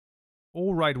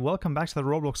Alright, welcome back to the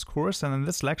Roblox course, and in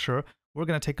this lecture we're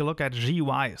going to take a look at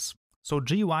GUIs. So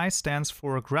GUI stands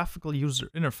for Graphical User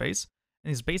Interface,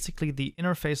 and is basically the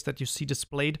interface that you see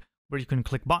displayed where you can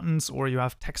click buttons or you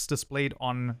have text displayed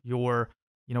on your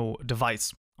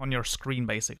device, on your screen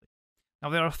basically. Now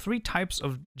there are three types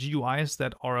of GUIs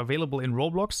that are available in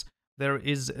Roblox. There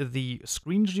is the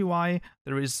screen GUI,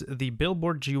 there is the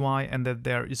billboard GUI, and then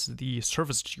there is the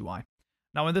surface GUI.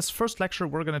 Now in this first lecture,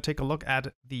 we're going to take a look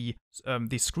at the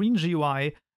screen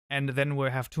GUI, and then we'll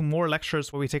have two more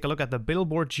lectures where we take a look at the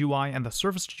billboard GUI and the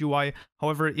surface GUI.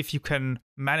 However, if you can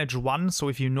manage one, so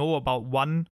if you know about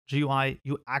one GUI,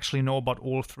 you actually know about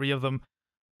all three of them.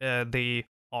 They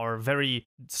are very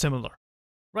similar.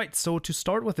 Right, so to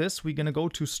start with this, we're going to go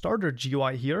to Starter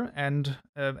GUI here, and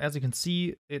as you can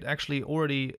see, it actually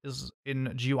already is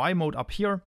in GUI mode up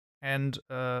here. And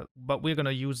but we're going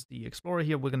to use the Explorer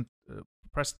here. We're going to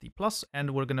press the plus,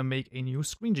 and we're going to make a new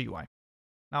screen GUI.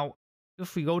 Now,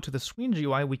 if we go to the screen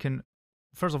GUI, we can,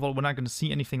 first of all, we're not going to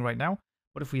see anything right now.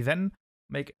 But if we then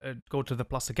go to the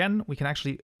plus again, we can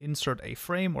actually insert a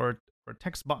frame or a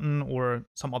text button or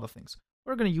some other things.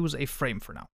 We're going to use a frame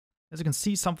for now. As you can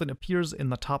see, something appears in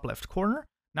the top left corner.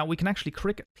 Now we can actually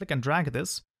click and drag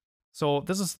this. So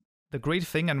this is the great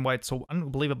thing and why it's so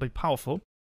unbelievably powerful.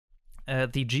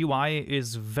 The GUI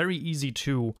is very easy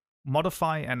to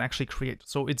modify and actually create.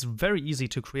 So it's very easy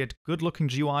to create good-looking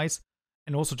GUIs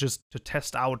and also just to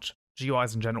test out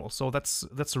GUIs in general. So that's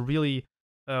really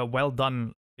well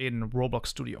done in Roblox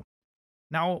Studio.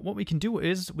 Now what we can do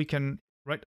is we can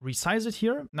resize it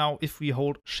here. Now if we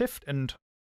hold Shift and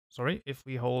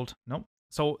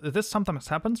so this sometimes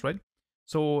happens, right?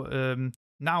 So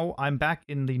now I'm back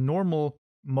in the normal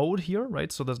mode here,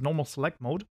 right? So there's normal select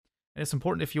mode. And it's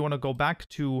important if you want to go back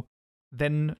to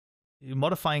then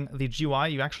modifying the GUI,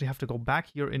 you actually have to go back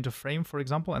here into frame, for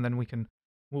example, and then we can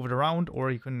move it around,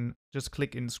 or you can just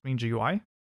click in screen GUI,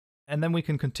 and then we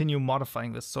can continue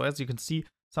modifying this. So as you can see,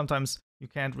 sometimes you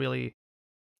can't really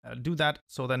do that.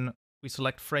 So then we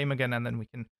select frame again, and then we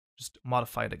can just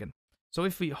modify it again. So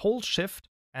if we hold Shift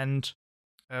and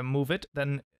move it,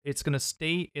 then it's going to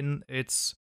stay in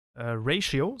its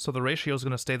ratio. So the ratio is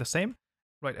going to stay the same,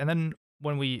 right? And then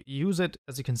when we use it,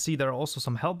 as you can see, there are also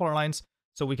some help bar lines,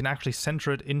 so we can actually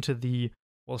center it into the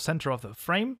center of the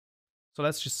frame. So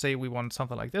let's just say we want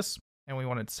something like this, and we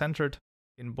want it centered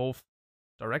in both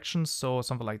directions, so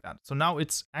something like that. So now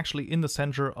it's actually in the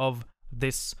center of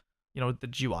this, the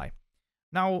GUI.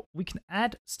 Now we can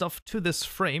add stuff to this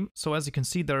frame. So as you can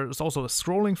see, there's also a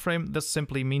scrolling frame. This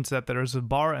simply means that there is a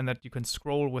bar and that you can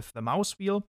scroll with the mouse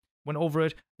wheel. When over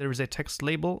it, there is a text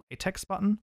label, a text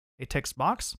button, a text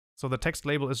box. So the text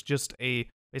label is just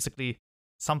basically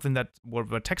something where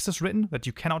the text is written that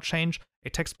you cannot change. A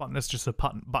text button is just a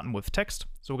button with text.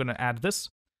 So we're going to add this.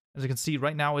 As you can see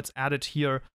right now, it's added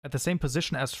here at the same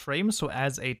position as frame, so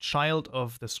as a child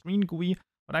of the screen GUI.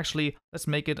 But actually, let's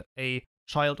make it a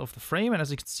child of the frame. And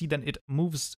as you can see, then it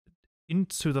moves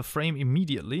into the frame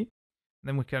immediately. And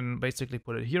then we can basically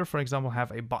put it here, for example,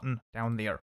 have a button down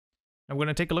there. Now we're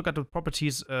going to take a look at the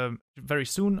properties very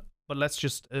soon. But let's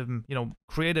just,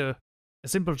 create a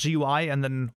simple GUI, and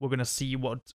then we're going to see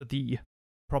what the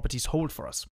properties hold for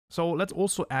us. So let's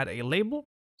also add a label.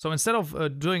 So instead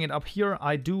of doing it up here,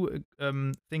 I do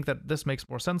think that this makes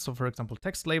more sense. So for example,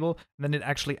 text label, and then it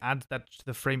actually adds that to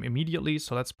the frame immediately.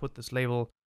 So let's put this label,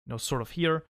 sort of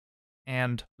here,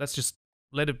 and let's just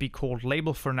let it be called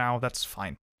label for now. That's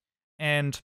fine.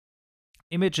 And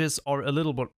images are a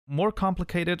little bit more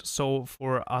complicated. So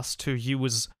for us to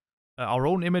use our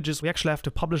own images, we actually have to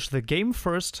publish the game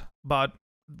first, but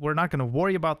we're not going to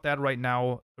worry about that right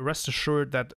now. Rest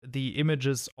assured that the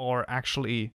images are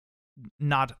actually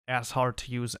not as hard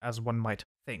to use as one might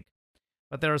think.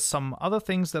 But there are some other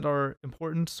things that are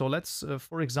important. So let's,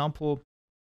 for example,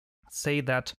 say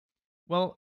that,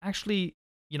 well, actually,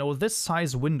 this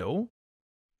size window,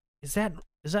 is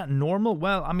that normal?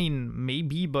 Well, I mean,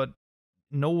 maybe, but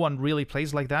no one really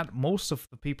plays like that. Most of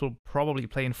the people probably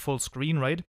play in full screen,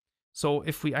 right? So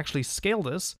if we actually scale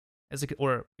this,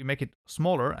 or we make it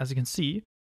smaller, as you can see,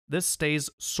 this stays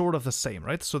sort of the same,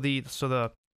 right? So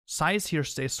the size here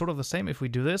stays sort of the same. If we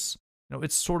do this,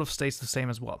 it sort of stays the same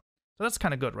as well. So that's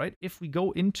kind of good, right? If we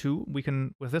go into, we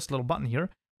can, with this little button here,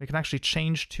 we can actually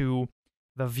change to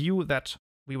the view that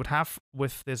we would have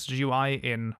with this GUI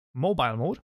in mobile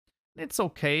mode. It's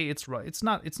okay, it's right. It's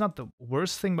not the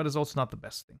worst thing, but it's also not the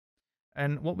best thing.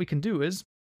 And what we can do is,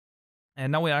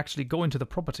 and now we actually go into the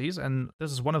properties, and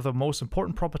this is one of the most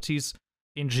important properties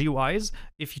in GUIs.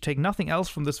 If you take nothing else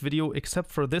from this video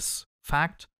except for this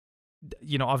fact,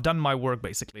 I've done my work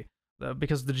basically.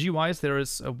 because the GUIs, there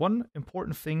is one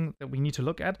important thing that we need to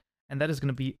look at, and that is going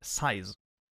to be size.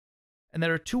 And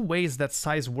there are two ways that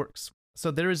size works.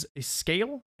 So there is a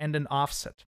scale and an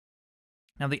offset.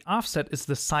 Now the offset is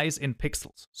the size in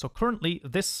pixels. So currently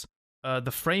this,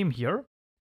 the frame here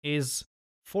is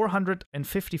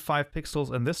 455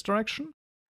 pixels in this direction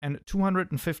and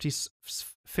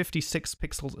 256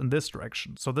 pixels in this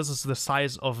direction. So this is the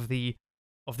size of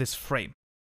this frame.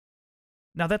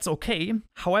 Now that's okay.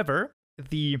 However,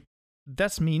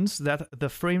 that means that the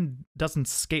frame doesn't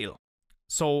scale.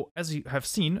 So as you have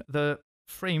seen, the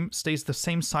frame stays the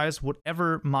same size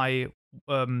whatever my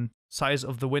size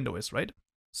of the window is, right?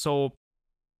 So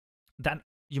that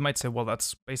you might say, well,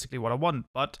 that's basically what I want,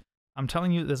 but I'm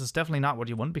telling you, this is definitely not what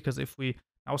you want, because if we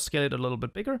now scale it a little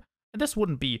bit bigger, and this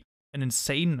wouldn't be an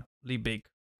insanely big,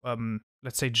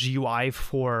 let's say, GUI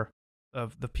for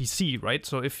the PC, right?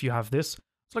 So if you have this,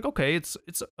 it's like, okay, it's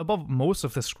above most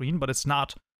of the screen, but it's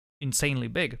not insanely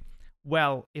big.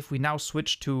 Well, if we now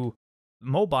switch to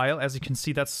mobile, as you can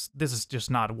see, this is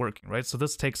just not working, right? So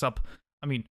this takes up, I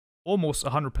mean, almost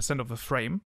 100% of the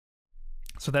frame.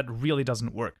 So that really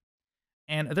doesn't work.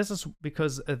 And this is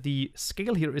because the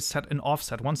scale here is set in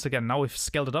offset. Once again, now we've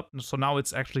scaled it up. So now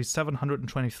it's actually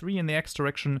 723 in the X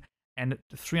direction and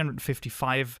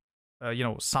 355,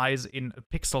 size in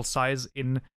pixel size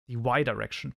in the Y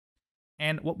direction.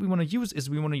 And what we want to use is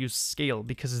we want to use scale,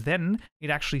 because then it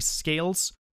actually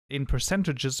scales in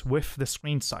percentages with the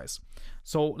screen size.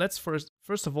 So let's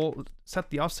first of all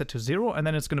set the offset to 0, and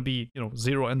then it's going to be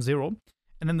 0 and 0.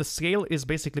 And then the scale is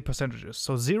basically percentages.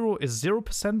 So 0 is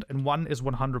 0% and 1 is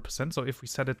 100%. So if we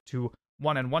set it to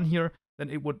 1 and 1 here, then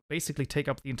it would basically take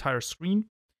up the entire screen.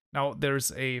 Now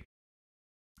there's a,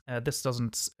 this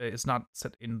is not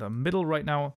set in the middle right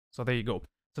now. So there you go.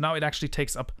 So now it actually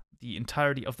takes up the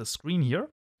entirety of the screen here.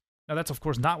 Now that's of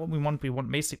course not what we want. We want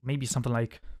maybe something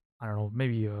like, I don't know,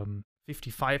 maybe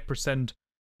 55%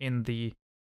 in the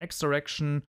X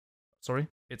direction. Sorry,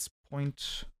 it's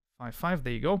 0.55,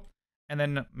 there you go. And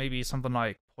then maybe something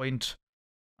like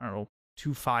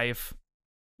 0.25,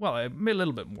 well, a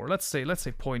little bit more. Let's say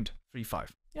 0.35.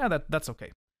 Yeah, that's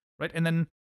okay, right? And then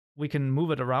we can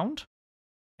move it around.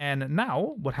 And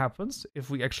now what happens if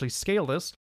we actually scale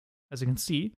this? As you can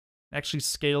see, it actually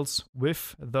scales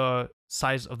with the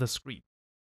size of the screen.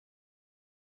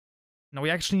 Now we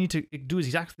actually need to do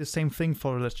exactly the same thing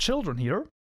for the children here.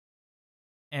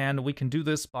 And we can do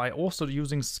this by also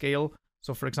using scale.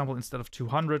 So for example, instead of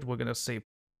 200, we're going to say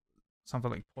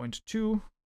something like 0.2.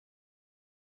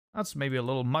 That's maybe a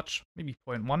little much, maybe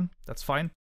 0.1, that's fine.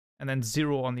 And then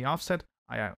 0 on the offset.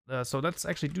 So let's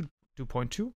actually do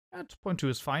 0.2. 0.2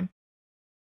 is fine.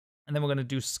 And then we're going to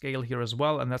do scale here as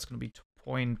well, and that's going to be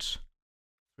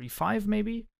 0.35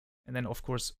 maybe. And then of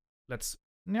course, it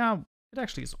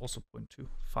actually is also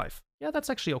 0.25. Yeah, that's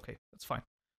actually okay, that's fine.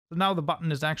 So now the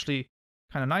button is actually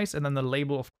kind of nice, and then the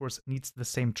label of course needs the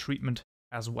same treatment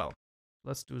as well.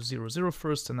 Let's do 0.0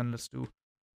 first, and then let's do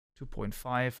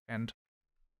 2.5 and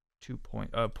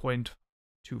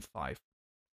 0.25.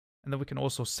 And then we can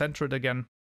also center it again,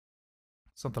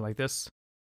 something like this,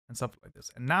 and something like this.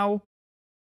 And now,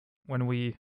 when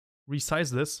we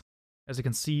resize this, as you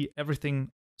can see,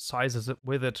 everything sizes it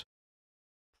with it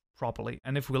properly.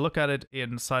 And if we look at it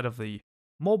inside of the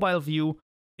mobile view,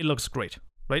 it looks great,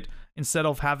 right? Instead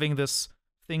of having this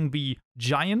thing be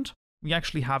giant, we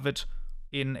actually have it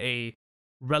in a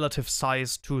relative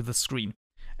size to the screen.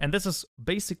 And this is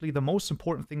basically the most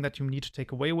important thing that you need to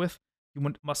take away with.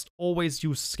 You must always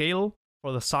use scale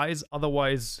for the size,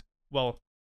 otherwise, well,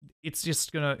 it's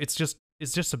just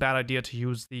a bad idea to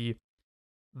use the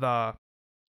not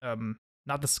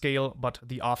the scale, but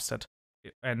the offset,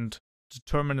 and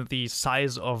determine the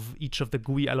size of each of the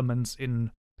GUI elements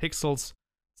in pixels.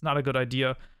 It's not a good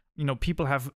idea. People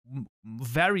have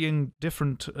varying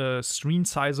different screen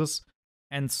sizes,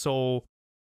 and so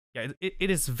yeah,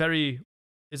 it is a very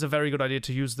good idea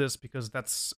to use this, because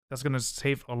that's going to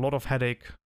save a lot of headache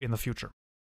in the future.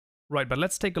 Right, but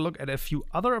let's take a look at a few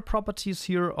other properties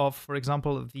here of, for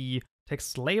example, the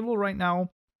text label right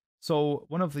now. So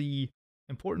one of the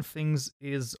important things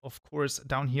is, of course,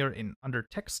 down here under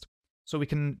text. So we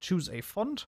can choose a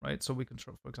font, right? So we can,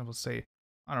 for example, say,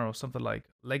 I don't know, something like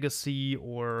Legacy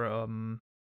or,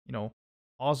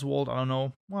 Oswald, I don't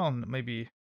know. Well, maybe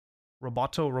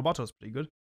Roboto. Roboto is pretty good.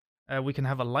 We can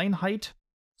have a line height.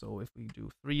 So if we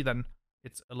do 3, then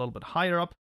it's a little bit higher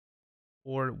up.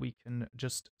 Or we can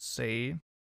just say,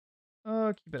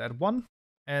 keep it at 1.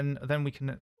 And then we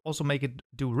can also make it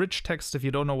do rich text. If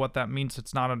you don't know what that means,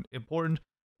 it's not important.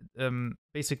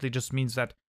 Basically just means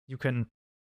that you can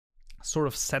sort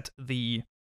of set the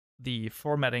the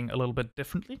formatting a little bit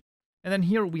differently. And then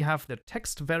here we have the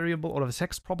text variable or the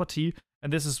text property,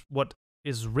 and this is what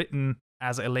is written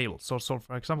as a label. So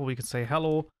for example, we could say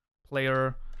hello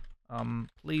player,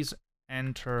 please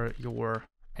enter your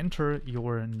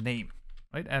name,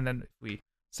 right? And then if we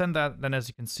send that, then as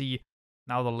you can see,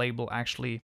 now the label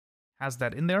actually has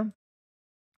that in there.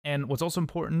 And what's also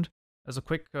important as a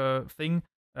quick thing,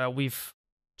 we've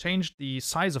changed the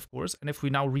size, of course, and if we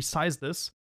now resize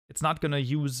this, it's not going to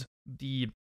use the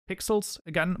pixels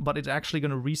again, but it's actually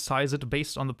going to resize it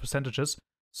based on the percentages.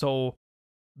 So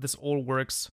this all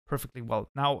works perfectly well.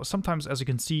 Now, sometimes, as you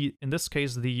can see, in this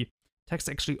case, the text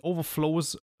actually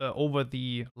overflows over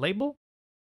the label.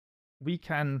 We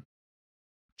can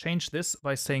change this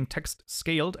by saying text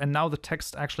scaled, and now the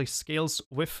text actually scales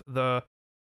with the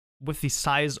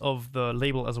size of the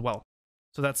label as well.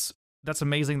 So that's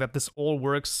amazing that this all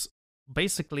works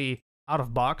basically out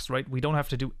of box, right? We don't have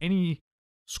to do any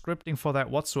scripting for that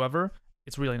whatsoever.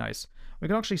 It's really nice. We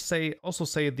can actually also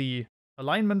say the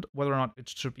alignment, whether or not it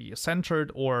should be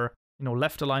centered or, you know,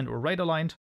 left aligned or right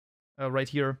aligned, right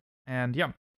here. And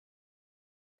yeah.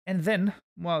 And then,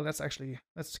 well, let's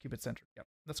keep it centered. Yeah,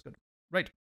 that's good. Right.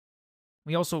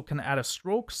 We also can add a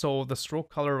stroke. So the stroke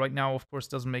color right now, of course,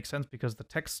 doesn't make sense because the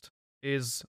text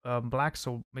is black.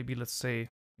 So maybe let's say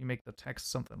we make the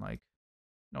text something like,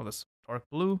 you know, this dark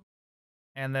blue.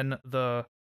 And then the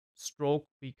stroke,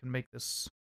 we can make this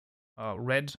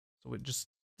red. So it just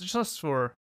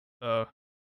for you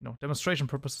know, demonstration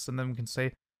purposes. And then we can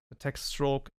say the text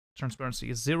stroke transparency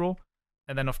is 0.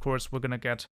 And then, of course, we're going to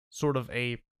get sort of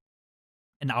an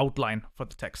outline for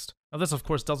the text. Now, this, of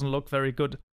course, doesn't look very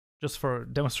good just for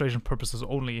demonstration purposes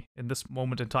only in this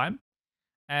moment in time.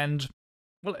 And,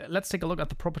 well, let's take a look at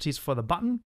the properties for the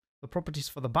button. The properties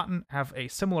for the button have a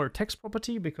similar text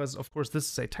property because, of course, this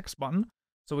is a text button.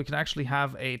 So we can actually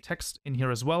have a text in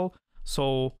here as well.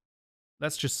 So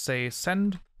let's just say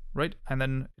send, right? And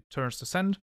then it turns to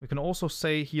send. We can also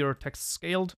say here text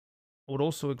scaled. I would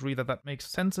also agree that that makes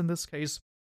sense in this case.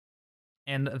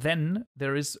 And then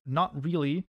there is not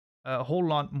really a whole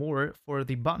lot more for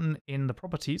the button in the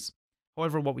properties.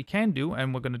 However, what we can do,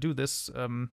 and we're going to do this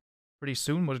pretty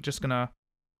soon, we're just going to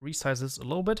resize this a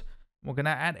little bit. We're going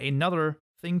to add another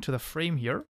thing to the frame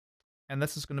here. And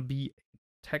this is going to be a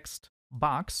text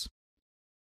box.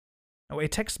 Now, a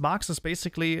text box is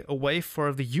basically a way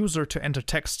for the user to enter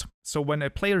text. So when a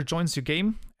player joins your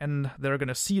game and they're going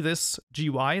to see this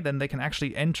GUI, then they can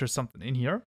actually enter something in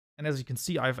here. And as you can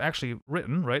see, I've actually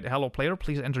written, right, hello player,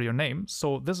 please enter your name.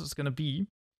 So this is going to be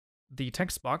the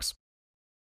text box.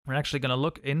 We're actually going to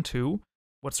look into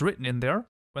what's written in there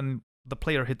when the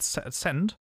player hits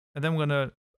send. And then we're going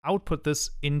to output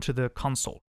this into the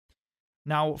console.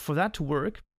 Now, for that to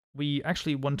work, we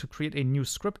actually want to create a new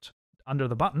script under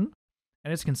the button.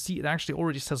 And as you can see, it actually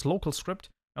already says local script.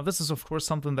 Now, this is, of course,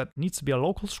 something that needs to be a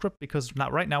local script because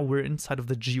right now we're inside of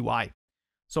the GUI.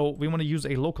 So we want to use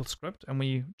a local script, and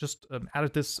we just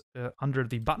added this under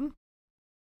the button.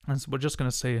 And so we're just going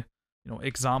to say, you know,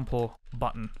 example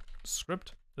button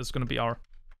script. This is going to be our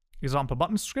example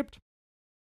button script.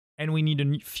 And we need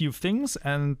a few things.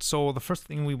 And so the first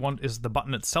thing we want is the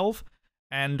button itself.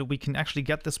 And we can actually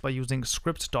get this by using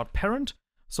script.parent.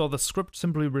 So the script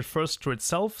simply refers to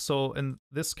itself. So in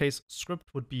this case,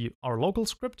 script would be our local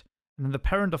script. And then the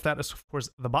parent of that is, of course,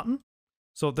 the button.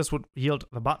 So this would yield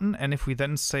the button. And if we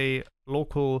then say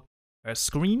local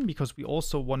screen, because we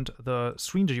also want the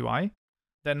screen GUI,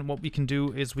 then what we can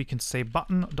do is we can say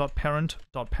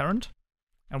button.parent.parent.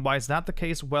 And why is that the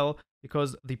case? Well,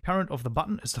 because the parent of the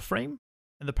button is the frame,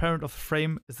 and the parent of the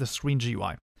frame is the screen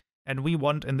GUI. And we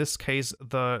want, in this case,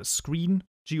 the screen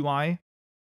GUI.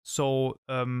 So,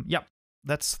 yeah,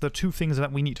 that's the two things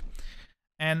that we need.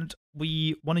 And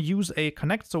we want to use a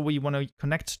connect, so we want to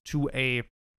connect to an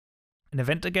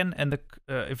event again, and the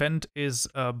event is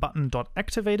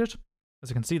button.activated. As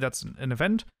you can see, that's an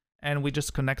event, and we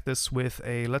just connect this with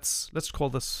a, let's call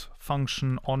this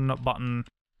function on button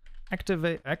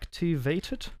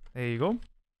activated. There you go.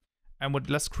 And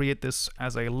let's create this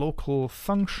as a local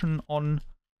function on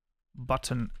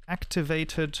button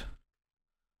activated.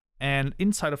 And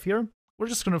inside of here, we're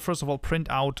just going to first of all print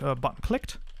out button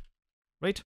clicked,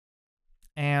 right?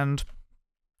 And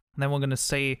then we're going to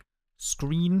say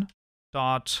screen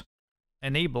dot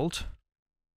enabled,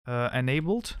 there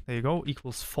you go,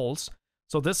 equals false.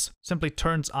 So this simply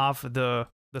turns off the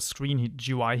screen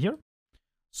GUI here.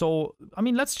 So I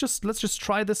mean, let's just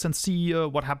try this and see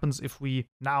what happens if we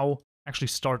now actually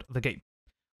start the game.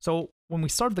 So when we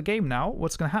start the game now,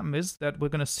 what's going to happen is that we're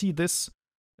going to see this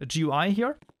GUI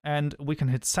here, and we can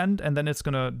hit send, and then it's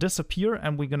gonna disappear,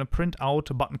 and we're gonna print out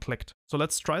a button clicked. So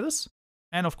let's try this.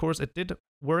 And of course it did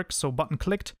work, so button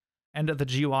clicked, and the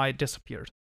GUI disappeared.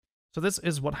 So this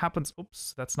is what happens.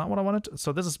 Oops, that's not what I wanted.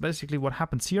 So this is basically what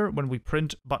happens here when we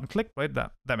print button clicked, right?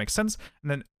 That makes sense.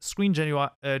 And then screen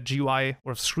GUI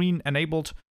or screen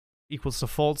enabled equals to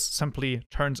false, simply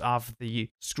turns off the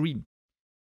screen.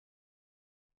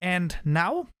 And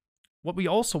now what we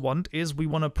also want is we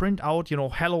want to print out, you know,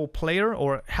 hello player,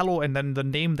 or hello and then the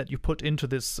name that you put into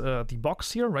this the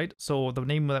box here, right? So the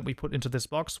name that we put into this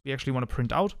box, we actually want to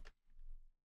print out.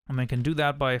 And we can do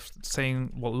that by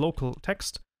saying, well, local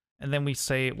text. And then we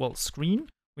say, well, screen.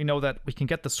 We know that we can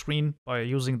get the screen by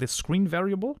using this screen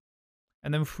variable.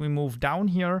 And then if we move down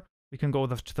here, we can go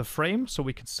to the frame. So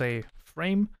we can say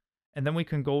frame. And then we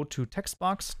can go to text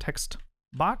box.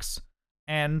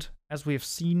 And as we have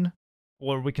seen,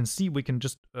 or we can see, we can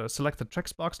just select the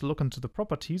text box, look into the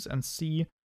properties and see,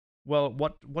 well,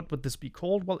 what would this be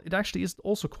called? Well, it actually is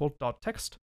also called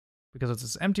 .text because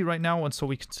it's empty right now. And so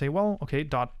we can say, well, okay,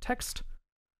 .text.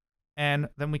 And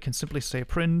then we can simply say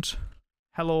print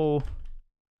hello,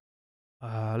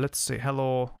 let's say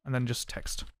hello, and then just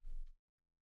text.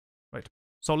 Right.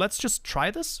 So let's just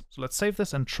try this. So let's save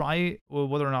this and try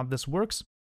whether or not this works.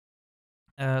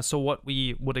 So what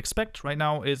we would expect right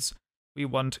now is we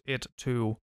want it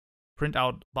to print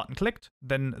out button clicked,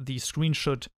 then the screen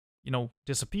should, you know,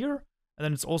 disappear, and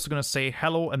then it's also going to say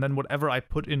hello, and then whatever I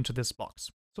put into this box.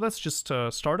 So let's just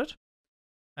start it.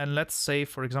 And let's say,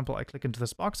 for example, I click into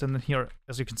this box, and then here,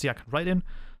 as you can see, I can write in.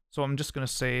 So I'm just going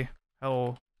to say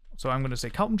hello. So I'm going to say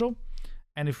Carlton Joe.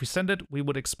 And if we send it, we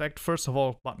would expect, first of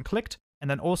all, button clicked, and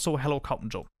then also hello Carlton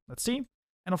Joe. Let's see.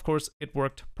 And of course, it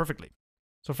worked perfectly.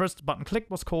 So first button clicked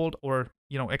was called, or,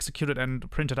 you know, executed and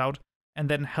printed out. And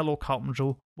then hello Carlton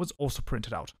Joe was also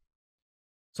printed out.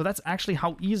 So that's actually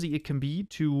how easy it can be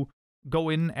to go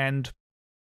in and,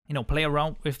 you know, play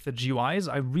around with the GUIs.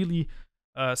 I really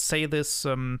say this,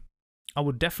 I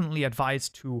would definitely advise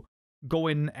to go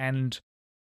in and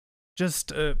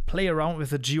just play around with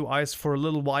the GUIs for a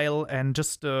little while and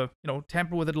just you know,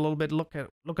 tamper with it a little bit, look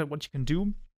at what you can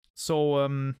do.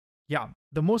 So yeah,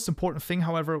 the most important thing,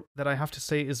 however, that I have to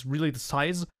say is really the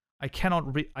size. I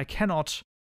cannot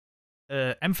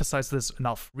emphasize this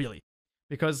enough, really,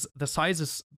 because the size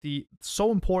is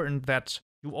so important that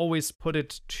you always put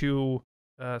it to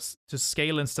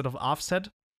scale instead of offset.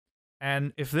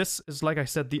 And if this is, like I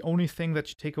said, the only thing that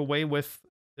you take away with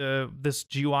this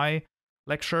GUI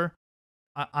lecture,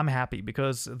 I'm happy,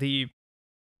 because the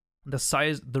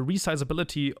size, the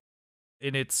resizability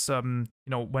in its you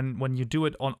know, when you do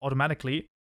it automatically,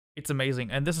 it's amazing.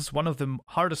 And this is one of the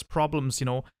hardest problems, you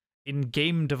know, in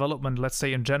game development, let's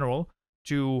say in general,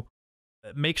 to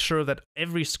make sure that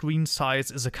every screen size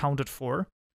is accounted for,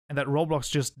 and that Roblox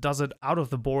just does it out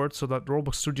of the board, so that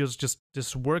Roblox Studios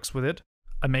just works with it.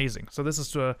 Amazing. So this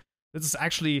is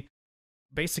actually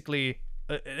basically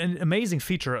an amazing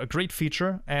feature, a great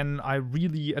feature, and I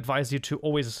really advise you to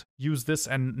always use this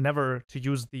and never to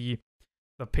use the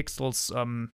pixels,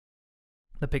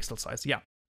 the pixel size. Yeah.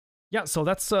 So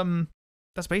that's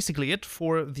basically it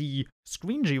for the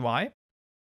screen GUI.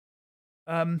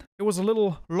 It was a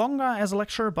little longer as a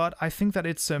lecture, but I think that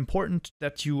it's important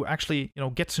that you actually, you know,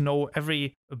 get to know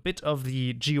every bit of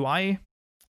the GUI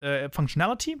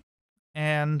functionality.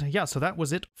 And yeah, so that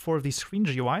was it for the screen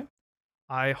GUI.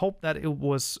 I hope that it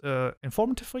was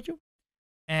informative for you.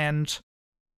 And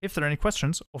if there are any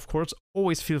questions, of course,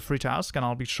 always feel free to ask, and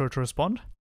I'll be sure to respond.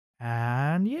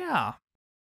 And yeah.